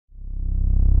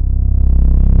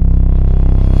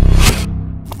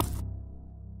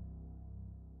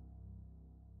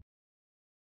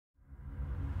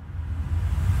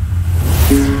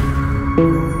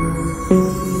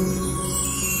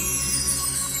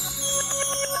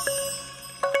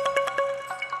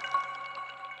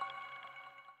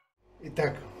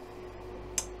Итак,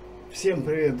 всем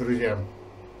привет, друзья!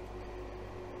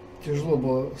 Тяжело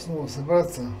было снова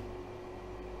собраться,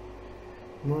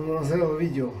 но назрело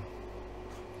видео,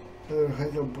 которое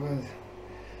хотел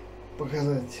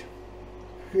показать.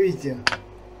 Как видите,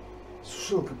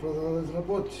 сушилка продолжает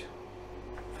работать.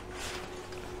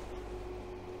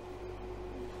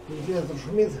 Вентилятор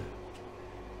шумит,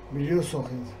 белье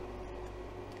сохнет.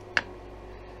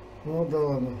 Ну да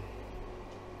ладно.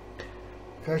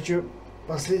 Короче,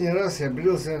 последний раз я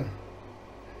брился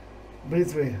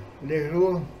бритвой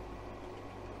Grelot.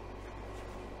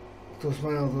 Кто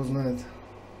смотрел, тот знает.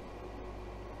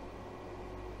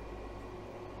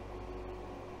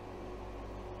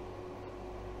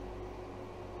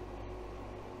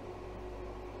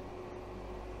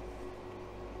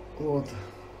 Вот.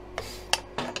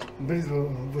 Бритва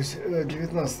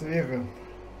 19 века.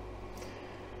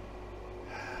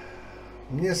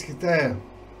 Мне с Китая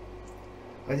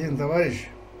один товарищ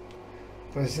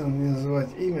просил мне называть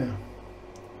имя,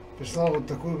 прислал вот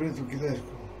такую бритву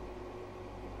китайскую.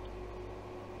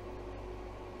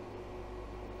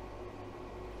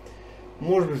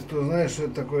 Может быть, кто знает, что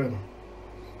это такое.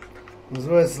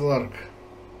 Называется Lark.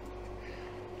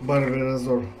 Барбер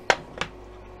разор.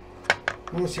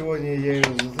 Ну, сегодня я ее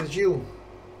заточил.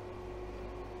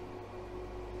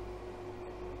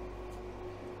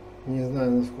 Не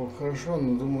знаю, насколько хорошо,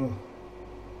 но думаю,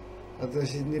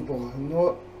 относительно неплохо.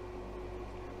 Но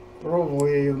пробовал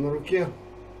я ее на руке.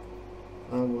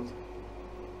 А вот.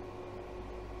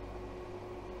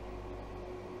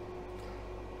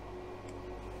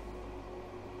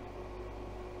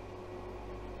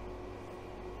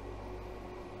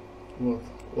 Вот,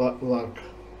 Lark.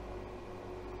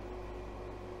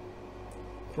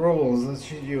 Пробовал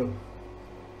заточить ее.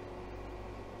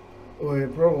 Ой,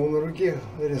 пробовал на руке,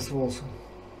 рез волоса.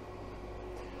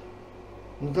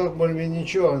 Ну так более-менее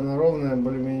ничего, она ровная,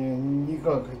 более-менее не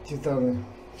как титаны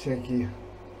всякие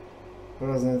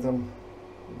разные там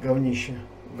говнища,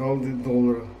 голды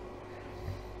доллара.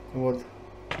 Вот.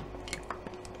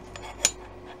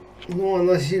 Но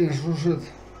она сильно шуршит,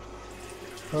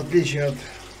 в отличие от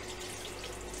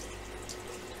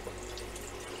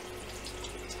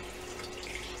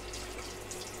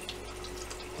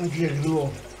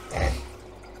Grelot.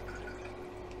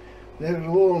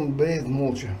 Grelot он бреет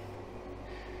молча.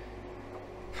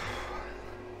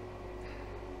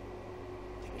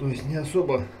 То есть не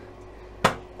особо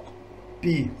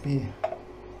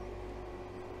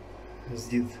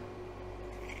сдит.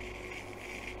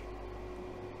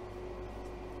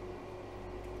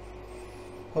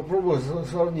 Попробуй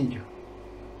сравнить.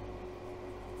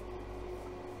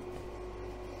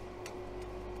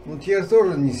 Ну, Thiers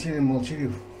тоже не сильно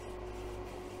молчалив.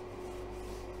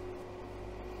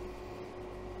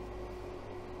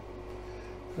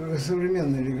 Как и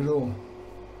современный Grelot,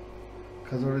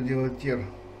 который делает Thiers.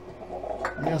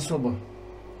 Не особо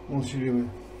молчаливый.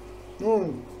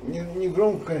 Ну, не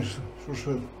громко, конечно,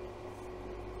 шуршит.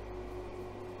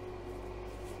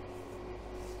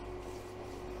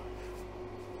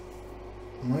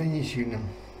 Но и не сильно.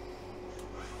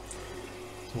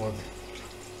 Вот.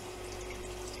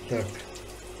 Так.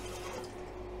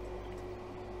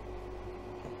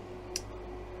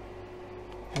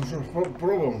 Ну что ж,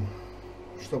 попробуем,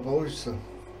 что получится.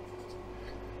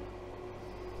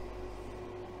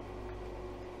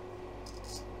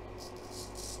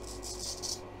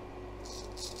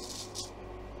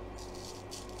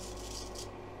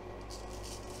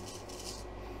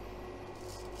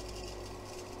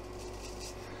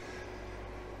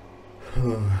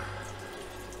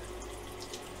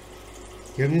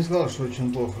 Я бы не сказал, что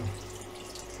очень плохо.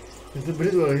 Это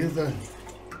бритва где-то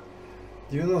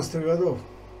 90-х годов.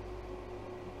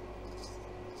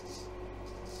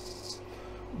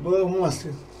 Была в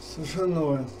масле, совершенно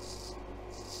новая.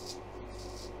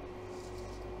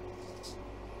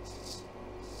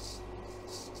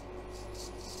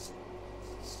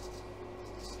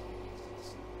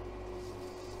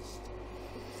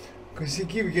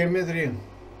 Косяки в геометрии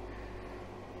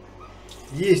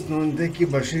есть, но не такие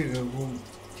большие, как у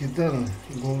титана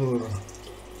и голдора.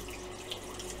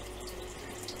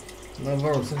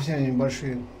 Наоборот, совсем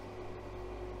небольшие.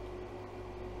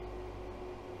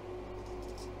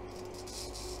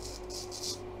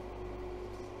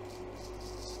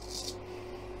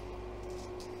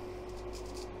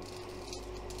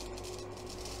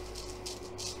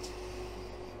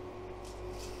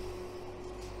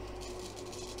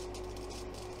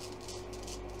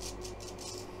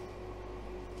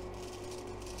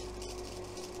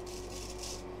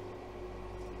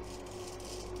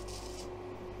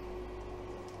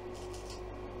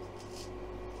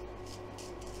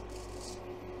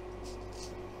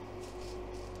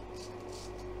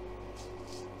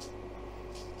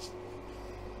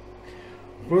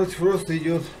 Против роста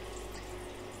идет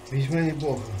весьма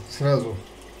неплохо. Сразу.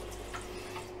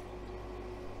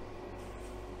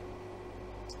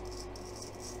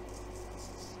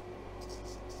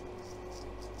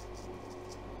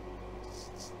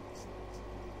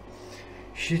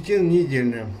 Щетина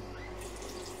недельная.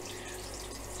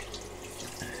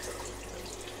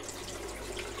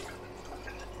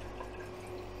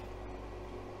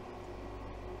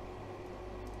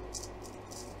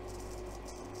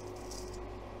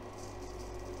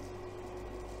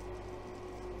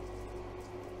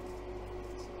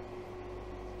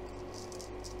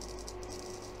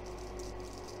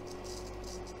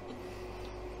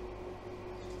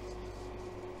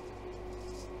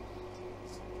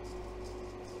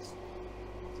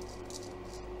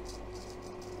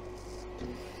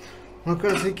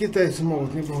 Оказывается, и китайцы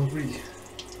могут неплохо брить,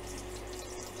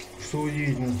 что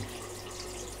удивительно.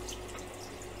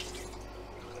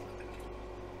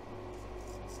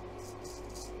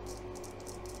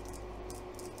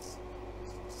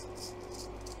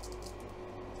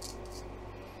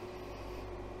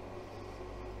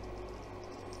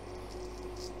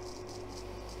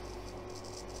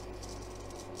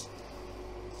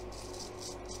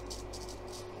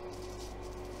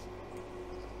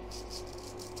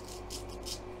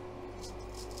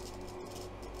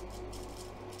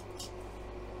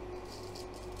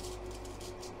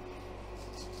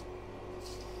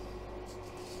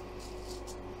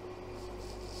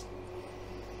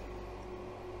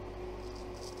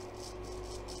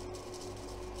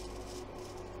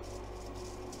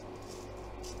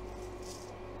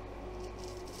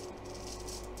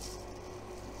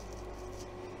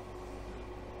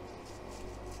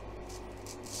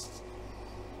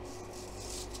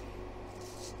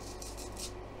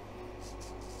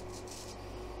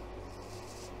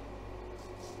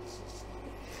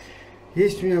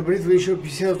 Есть у меня бритва еще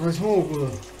 58-го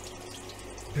года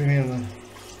примерно.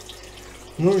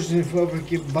 Ножницы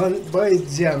фабрики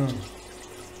Байдзяна.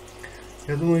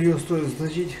 Я думаю, ее стоит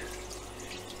заточить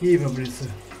и побриться.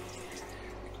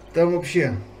 Там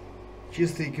вообще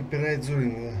чистый копирайт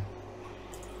Зурина.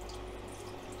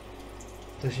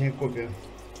 Точнее, копия.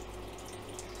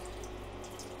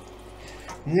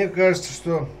 Мне кажется,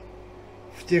 что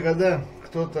в те года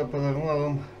кто-то подогнал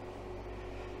им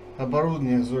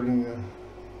оборудование Золинга.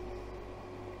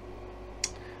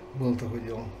 Было такое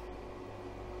дело.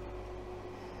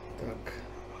 Так.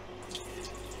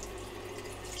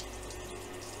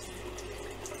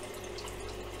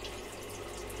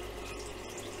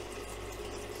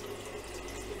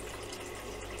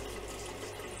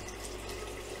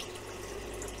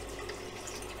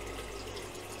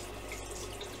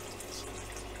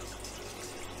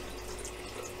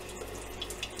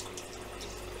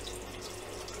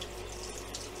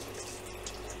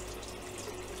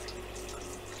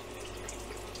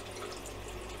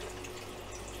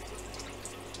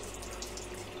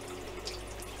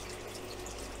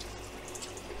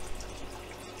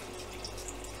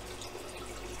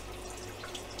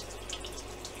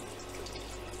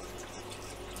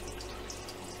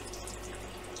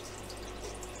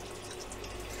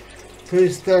 То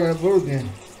есть старое оборудование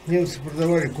немцы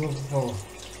продавали куда попало.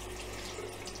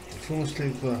 В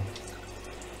смысле туда.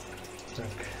 Так.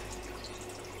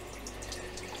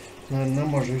 Наверное,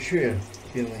 намажу еще я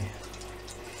пеной.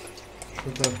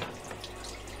 Что-то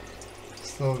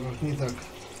стало как не так.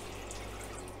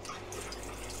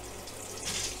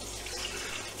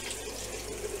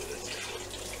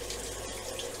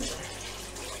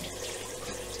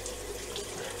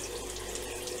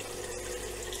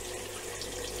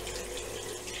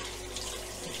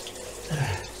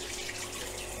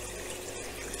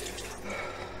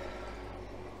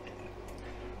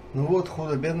 Ну вот,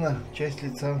 худо-бедно, часть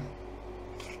лица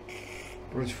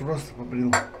против роста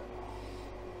побрил.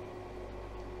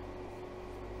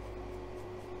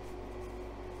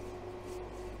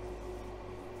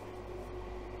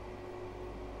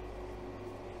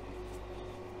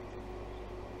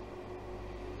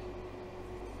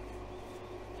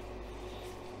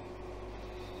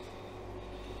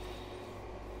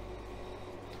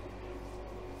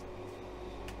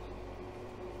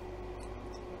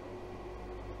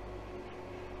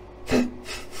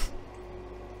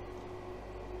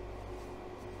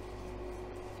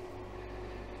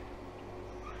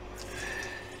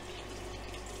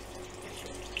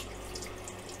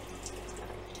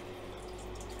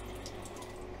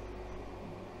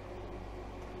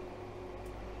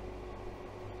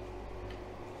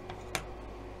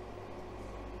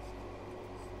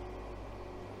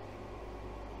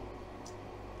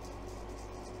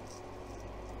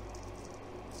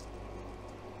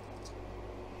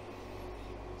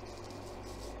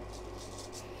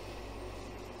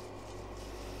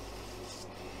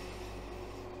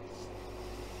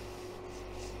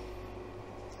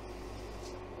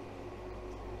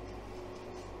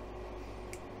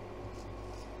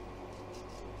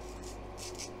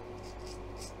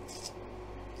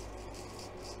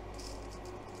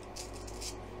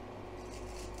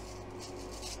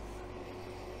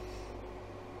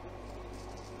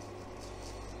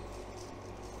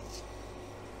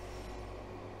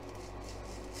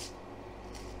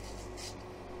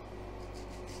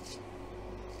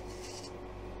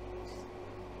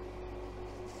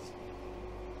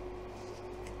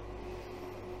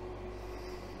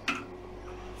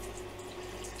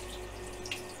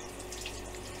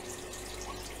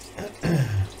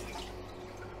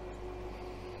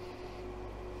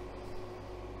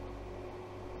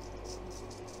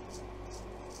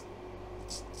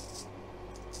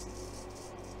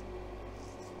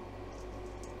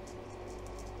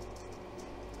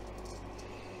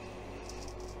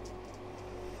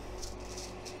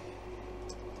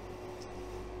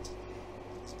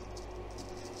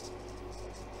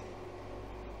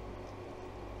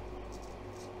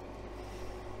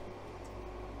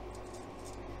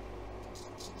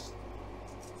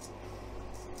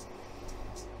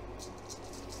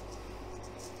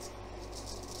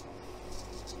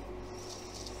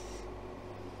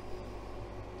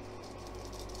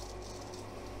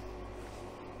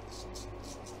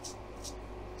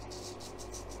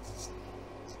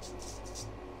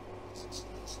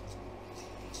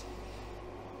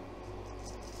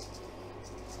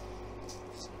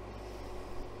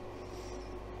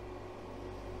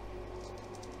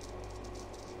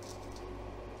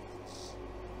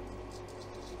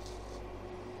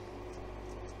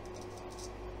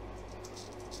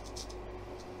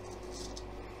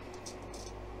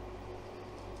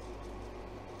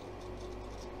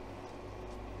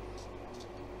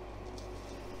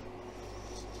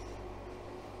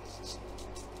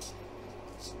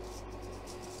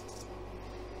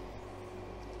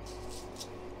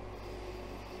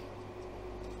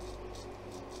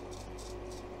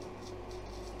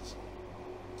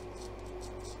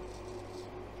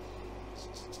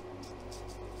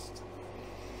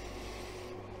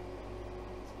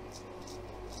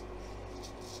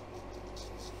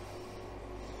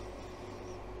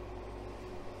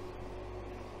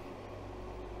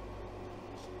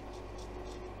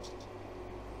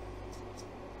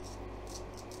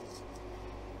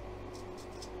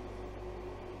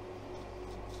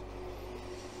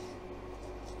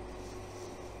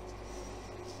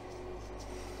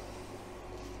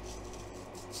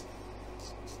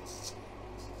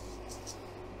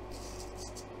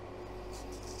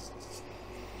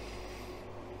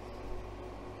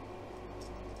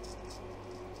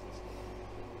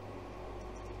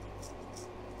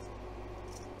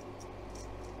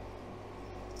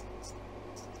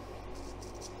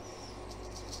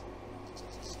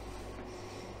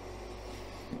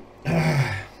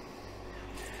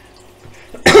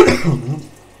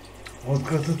 Вот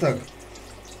как-то так.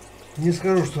 Не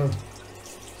скажу, что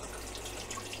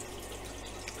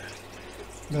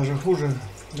даже хуже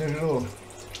для Grelot.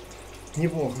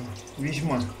 Неплохо,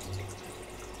 весьма.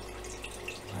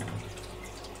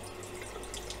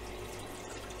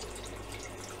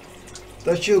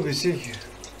 Точил без всяких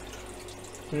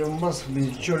прямомасок,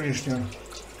 ничего лишнего.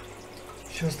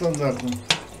 Все стандартно.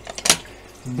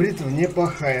 Бритва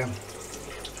неплохая.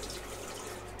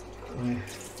 Ой.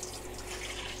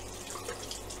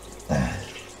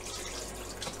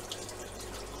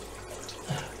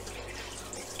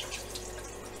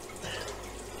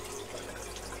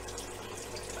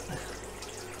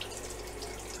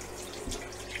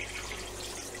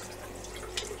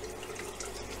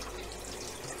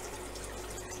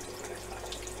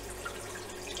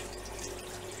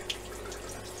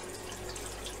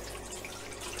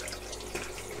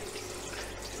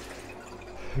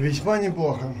 Весьма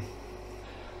неплохо.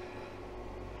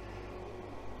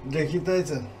 Для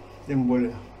китайца тем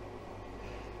более.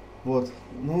 Вот.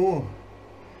 Ну,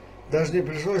 даже не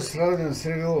пришлось сравнивать с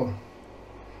Grelot.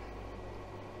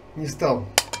 Не стал.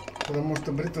 Потому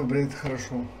что бритва бреет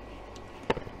хорошо.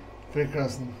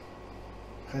 Прекрасно.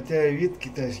 Хотя и вид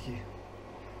китайский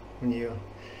у нее.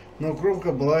 Но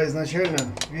кромка была изначально.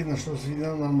 Видно, что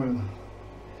сведена нормально.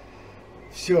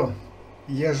 Все.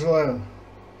 Я желаю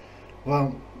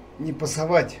вам не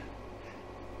пасовать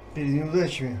перед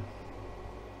неудачами.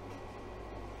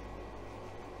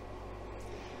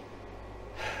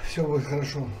 Все будет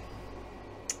хорошо.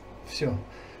 Все.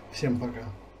 Всем пока.